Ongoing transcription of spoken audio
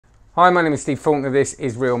Hi, my name is Steve Faulkner, this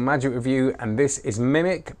is Real Magic Review, and this is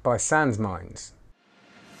Mimic by SansMinds.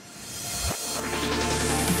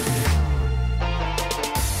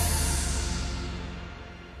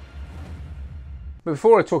 But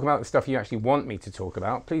before I talk about the stuff you actually want me to talk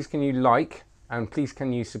about, please can you like, and please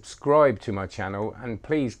can you subscribe to my channel, and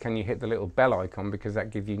please can you hit the little bell icon, because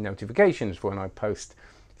that gives you notifications for when I post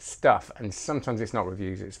stuff, and sometimes it's not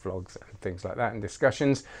reviews, it's vlogs and things like that and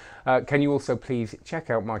discussions. Can you also please check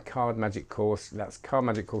out my card magic course? That's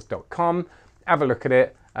cardmagiccourse.com. Have a look at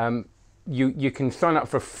it. You can sign up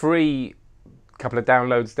for a free couple of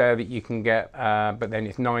downloads there that you can get, but then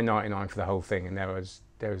it's $9.99 for the whole thing, and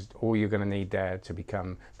there's all you're going to need there to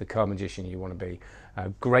become the card magician you want to be.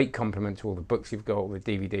 Great compliment to all the books you've got, all the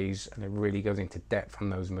DVDs, and it really goes into depth on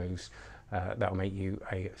those moves. That'll make you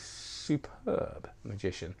a superb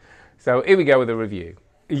magician. So here we go with the review.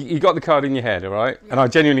 You got the card in your head, all right? Yeah. And I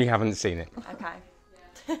genuinely haven't seen it.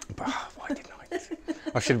 Okay. But why didn't I?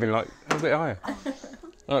 I should have been like a bit higher.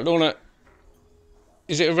 All right, Lorna,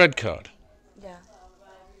 is it a red card? Yeah.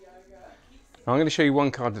 I'm going to show you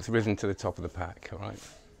one card that's risen to the top of the pack, all right?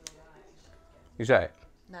 Is that it?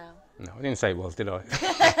 No. No, I didn't say it was, did I?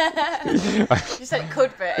 You said it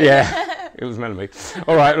could be. Yeah, it was meant to be.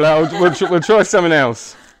 All right, we'll try something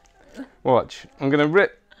else. Watch. I'm going to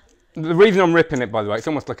rip. The reason I'm ripping it, by the way, it's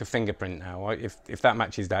almost like a fingerprint now. Right? If that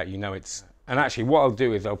matches that, you know it's... And actually, what I'll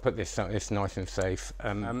do is I'll put this nice and safe.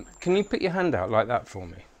 Can you put your hand out like that for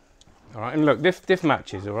me? All right, and look, this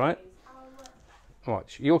matches, all right?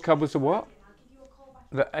 Watch. Your card was the what?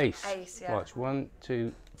 The ace. Ace, yeah. Watch. 1,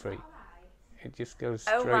 2, 3. It just goes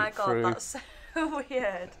straight through. Oh my god, that's so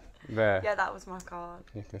weird. There. Yeah, that was my card.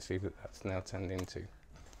 You can see that that's now turned into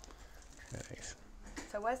an ace.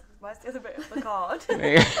 So where's the other bit of the card?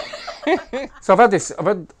 So I've had this, I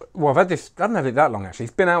haven't had it that long actually.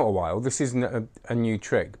 It's been out a while. This isn't a new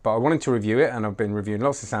trick, but I wanted to review it, and I've been reviewing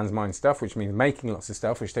lots of SansMinds stuff, which means making lots of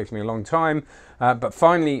stuff, which takes me a long time, but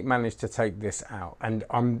finally managed to take this out. And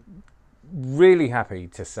I'm really happy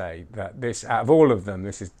to say that this, out of all of them,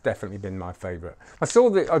 this has definitely been my favourite. I saw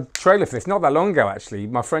the trailer for this not that long ago actually.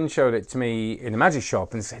 My friend showed it to me in a magic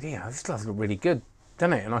shop and said, yeah, this does look really good,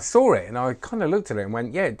 doesn't it? And I saw it and I kind of looked at it and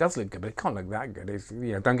went, yeah, it does look good, but it can't look that good. It's,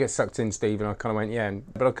 you know, don't get sucked in, Steve. And I kind of went, yeah,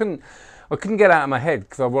 but I couldn't get it out of my head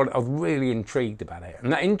because I was really intrigued about it.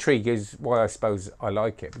 And that intrigue is why I suppose I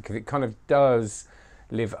like it, because it kind of does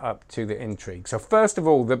live up to the intrigue. So first of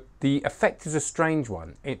all, the effect is a strange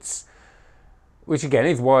one. Which again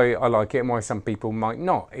is why I like it and why some people might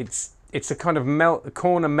not. It's a kind of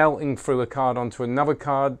corner melting through a card onto another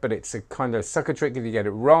card, but it's a kind of sucker trick if you get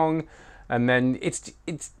it wrong, and then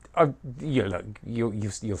look,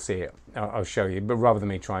 you'll see it. I'll show you, but rather than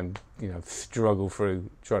me try and struggle through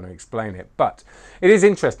trying to explain it. But it is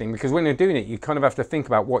interesting because when you're doing it, you kind of have to think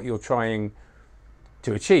about what you're trying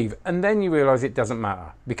to achieve, and then you realize it doesn't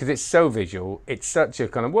matter because it's so visual. It's such a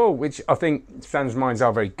kind of which I think SansMinds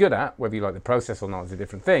are very good at. Whether you like the process or not is a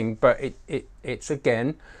different thing, but it's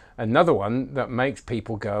again another one that makes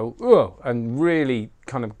people go oh, and really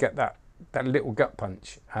kind of get that little gut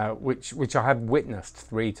punch, which I have witnessed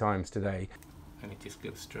 3 times today, and it just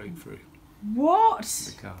goes straight through. What?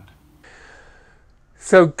 The card.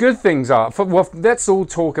 So good things are, well, let's all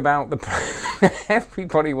talk about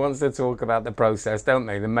everybody wants to talk about the process, don't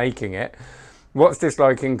they? The making it. What's this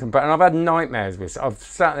like in comparison? And I've had nightmares with it. I've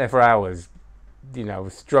sat there for hours,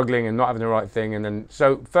 struggling and not having the right thing. And then,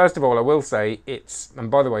 so first of all, I will say and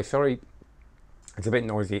by the way, sorry, it's a bit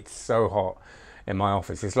noisy. It's so hot in my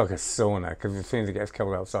office. It's like a sauna because as soon as it gets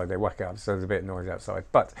cold outside, they whack it up. So there's a bit of noise outside.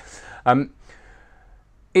 But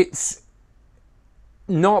it's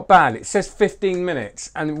not bad. It says 15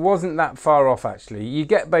 minutes and it wasn't that far off actually. You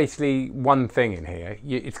get basically one thing in here.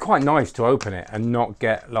 It's quite nice to open it and not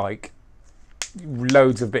get like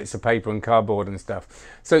loads of bits of paper and cardboard and stuff.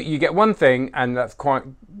 So you get one thing and that's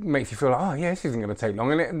makes you feel like, oh yeah, this isn't going to take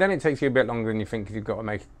long. And then it takes you a bit longer than you think because you've got to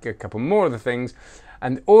make a couple more of the things.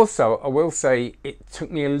 And also I will say it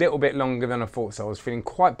took me a little bit longer than I thought. So I was feeling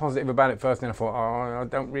quite positive about it first and I thought, oh, I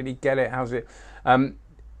don't really get it. How's it?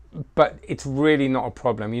 But it's really not a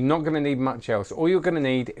problem. You're not going to need much else. All you're going to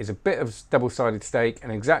need is a bit of double-sided stake,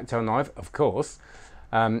 an X-Acto knife, of course,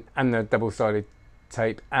 and the double-sided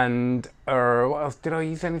tape. And what else? Did I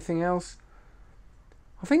use anything else?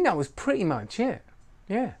 I think that was pretty much it.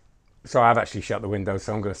 Yeah. So I've actually shut the window,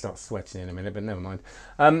 so I'm going to start sweating in a minute, but never mind.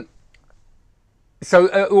 So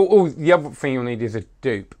the other thing you'll need is a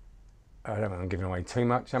dupe. I don't know, I'm giving away too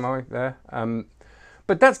much, am I, there?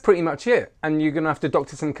 But that's pretty much it, and you're going to have to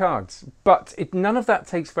doctor some cards. But none of that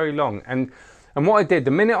takes very long, and And what I did,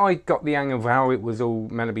 the minute I got the hang of how it was all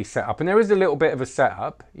meant to be set up, and there is a little bit of a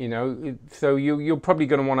setup, you know, so you're probably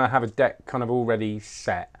going to want to have a deck kind of already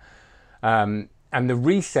set. And the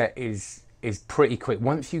reset is pretty quick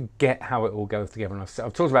once you get how it all goes together. And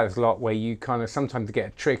I've talked about this a lot, where you kind of sometimes get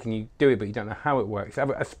a trick and you do it, but you don't know how it works.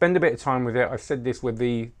 I spend a bit of time with it. I said this with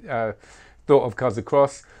the Thought of Cards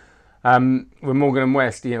Across. With Morgan and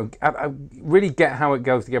West, you know, I really get how it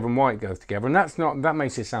goes together and why it goes together, and that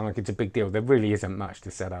makes it sound like it's a big deal. There really isn't much to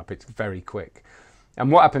set up. It's very quick.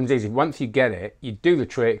 And what happens is, once you get it, you do the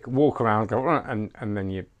trick, walk around, go, and then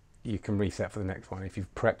you can reset for the next one if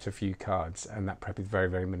you've prepped a few cards, and that prep is very,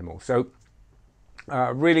 very minimal. So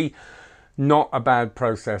really not a bad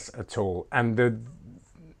process at all. And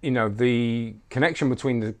the connection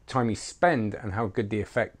between the time you spend and how good the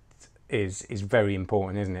effect is very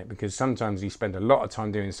important, isn't it? Because sometimes you spend a lot of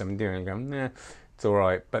time doing something and go, nah, it's all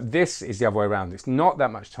right. But this is the other way around. It's not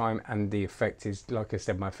that much time, and the effect is, like I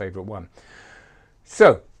said, my favorite one.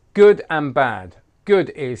 So good and bad. Good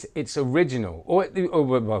is it's original, or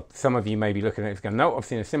well, some of you may be looking at it and going, no, I've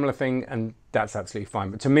seen a similar thing, and that's absolutely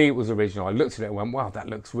fine. But to me, it was original. I looked at it and went, wow, that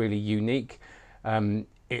looks really unique.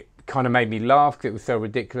 It kind of made me laugh because it was so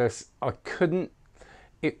ridiculous.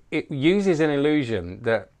 It uses an illusion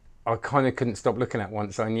that I kind of couldn't stop looking at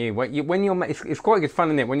once I knew. It's quite good fun,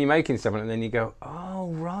 isn't it? When you're making something and then you go, oh,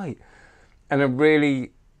 right. And it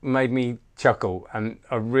really made me chuckle, and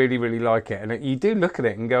I really, really like it. And you do look at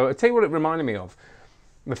it and go, I'll tell you what it reminded me of.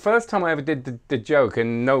 The first time I ever did the joke,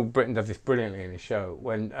 and Noel Britton does this brilliantly in his show,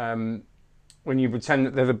 when you pretend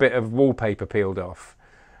that there's a bit of wallpaper peeled off.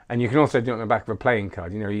 And you can also do it on the back of a playing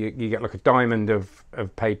card. You know, you get like a diamond of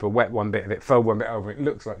paper, wet one bit of it, fold one bit over it. It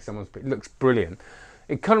looks like someone's, it looks brilliant.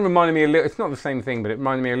 It kind of reminded me a little, it's not the same thing, but it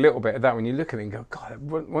reminded me a little bit of that when you look at it and go, God,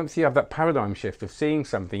 once you have that paradigm shift of seeing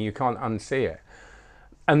something, you can't unsee it.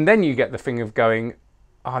 And then you get the thing of going,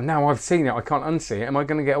 oh, now I've seen it, I can't unsee it. Am I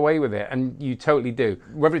going to get away with it? And you totally do.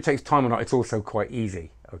 Whether it takes time or not, it's also quite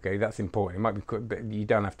easy. Okay, that's important. It might be quick, but you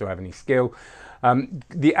don't have to have any skill.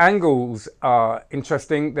 The angles are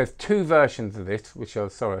interesting. There's two versions of this, which I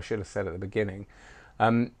should have said at the beginning.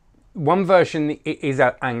 One version is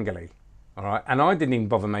at angly. All right, and I didn't even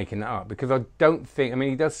bother making that up because I don't think, I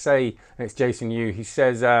mean, he does say, and it's Jason Yu, he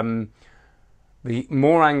says the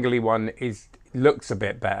more angly one looks a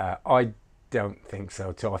bit better. I don't think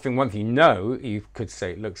so at all. I think once you could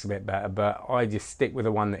say it looks a bit better, but I just stick with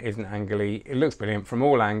the one that isn't angly. It looks brilliant from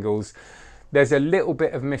all angles. There's a little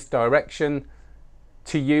bit of misdirection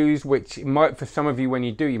to use, which might, for some of you, when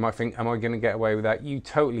you do, you might think, am I going to get away with that? You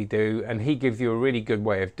totally do, and he gives you a really good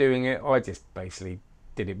way of doing it. I just basically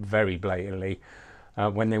did it very blatantly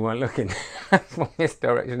when they weren't looking. That's what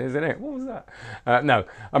misdirection is, isn't it? What was that? No,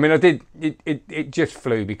 I mean, I did, it just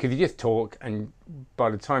flew because you just talk, and by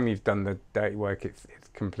the time you've done the dirty work, it's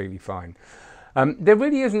completely fine. There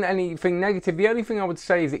really isn't anything negative. The only thing I would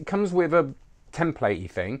say is it comes with a templatey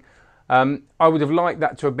thing. I would have liked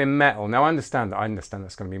that to have been metal. Now I understand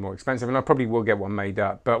that's going to be more expensive, and I probably will get one made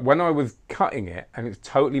up. But when I was cutting it, and it's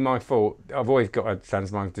totally my fault, I've always got a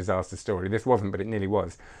SansMinds disaster story. This wasn't, but it nearly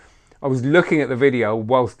was. I was looking at the video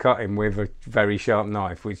whilst cutting with a very sharp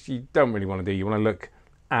knife, which you don't really want to do. You want to look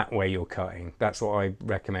at where you're cutting. That's what I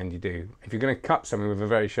recommend you do. If you're going to cut something with a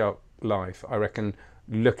very sharp knife, I reckon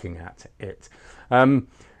looking at it.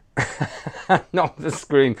 Not the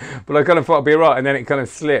screen, but I kind of thought I'd be right, and then it kind of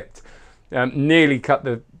slipped. Nearly cut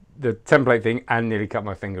the template thing and nearly cut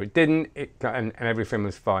my finger. It didn't, and everything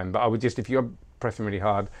was fine. But I would just, if you're pressing really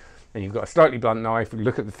hard and you've got a slightly blunt knife,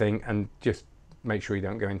 look at the thing and just make sure you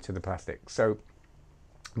don't go into the plastic. So,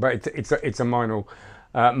 but it's a minor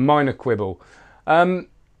quibble.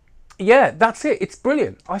 Yeah, that's it. It's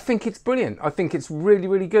brilliant. I think it's brilliant. I think it's really,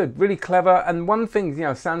 really good, really clever. And one thing, you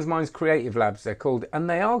know, SansMinds Creative Labs, they're called, and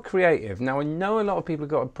they are creative. Now, I know a lot of people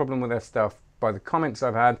have got a problem with their stuff by the comments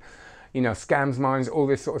I've had. You know, scams minds, all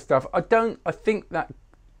this sort of stuff. I think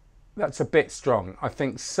that's a bit strong. I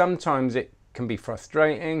think sometimes it can be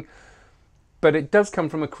frustrating, but it does come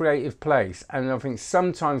from a creative place. And I think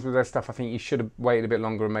sometimes with their stuff, I think you should have waited a bit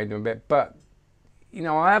longer and made them a bit. But, you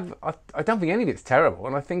know, I don't think any of it's terrible.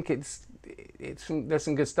 And I think there's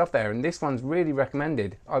some good stuff there. And this one's really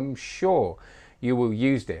recommended. I'm sure you will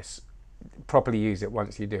properly use it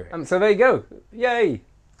once you do it. So there you go. Yay.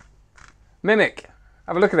 Mimic.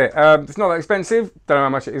 Have a look at it. It's not that expensive. Don't know how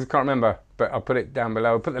much it is. I can't remember, but I'll put it down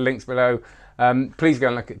below. I'll put the links below. Please go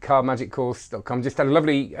and look at cardmagiccourse.com. Just had a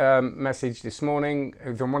lovely message this morning. It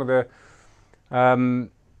was on one of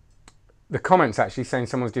the comments, actually, saying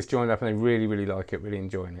someone's just joined up and they really, really like it, really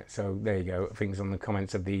enjoying it. So there you go. Things on the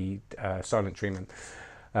comments of the silent treatment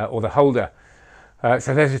or the holder.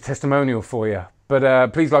 So there's a testimonial for you.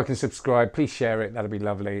 But please like and subscribe. Please share it. That'd be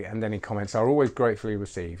lovely. And any comments are always gratefully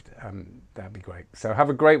received. That'd be great. So have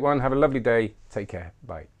a great one. Have a lovely day. Take care.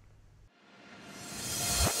 Bye.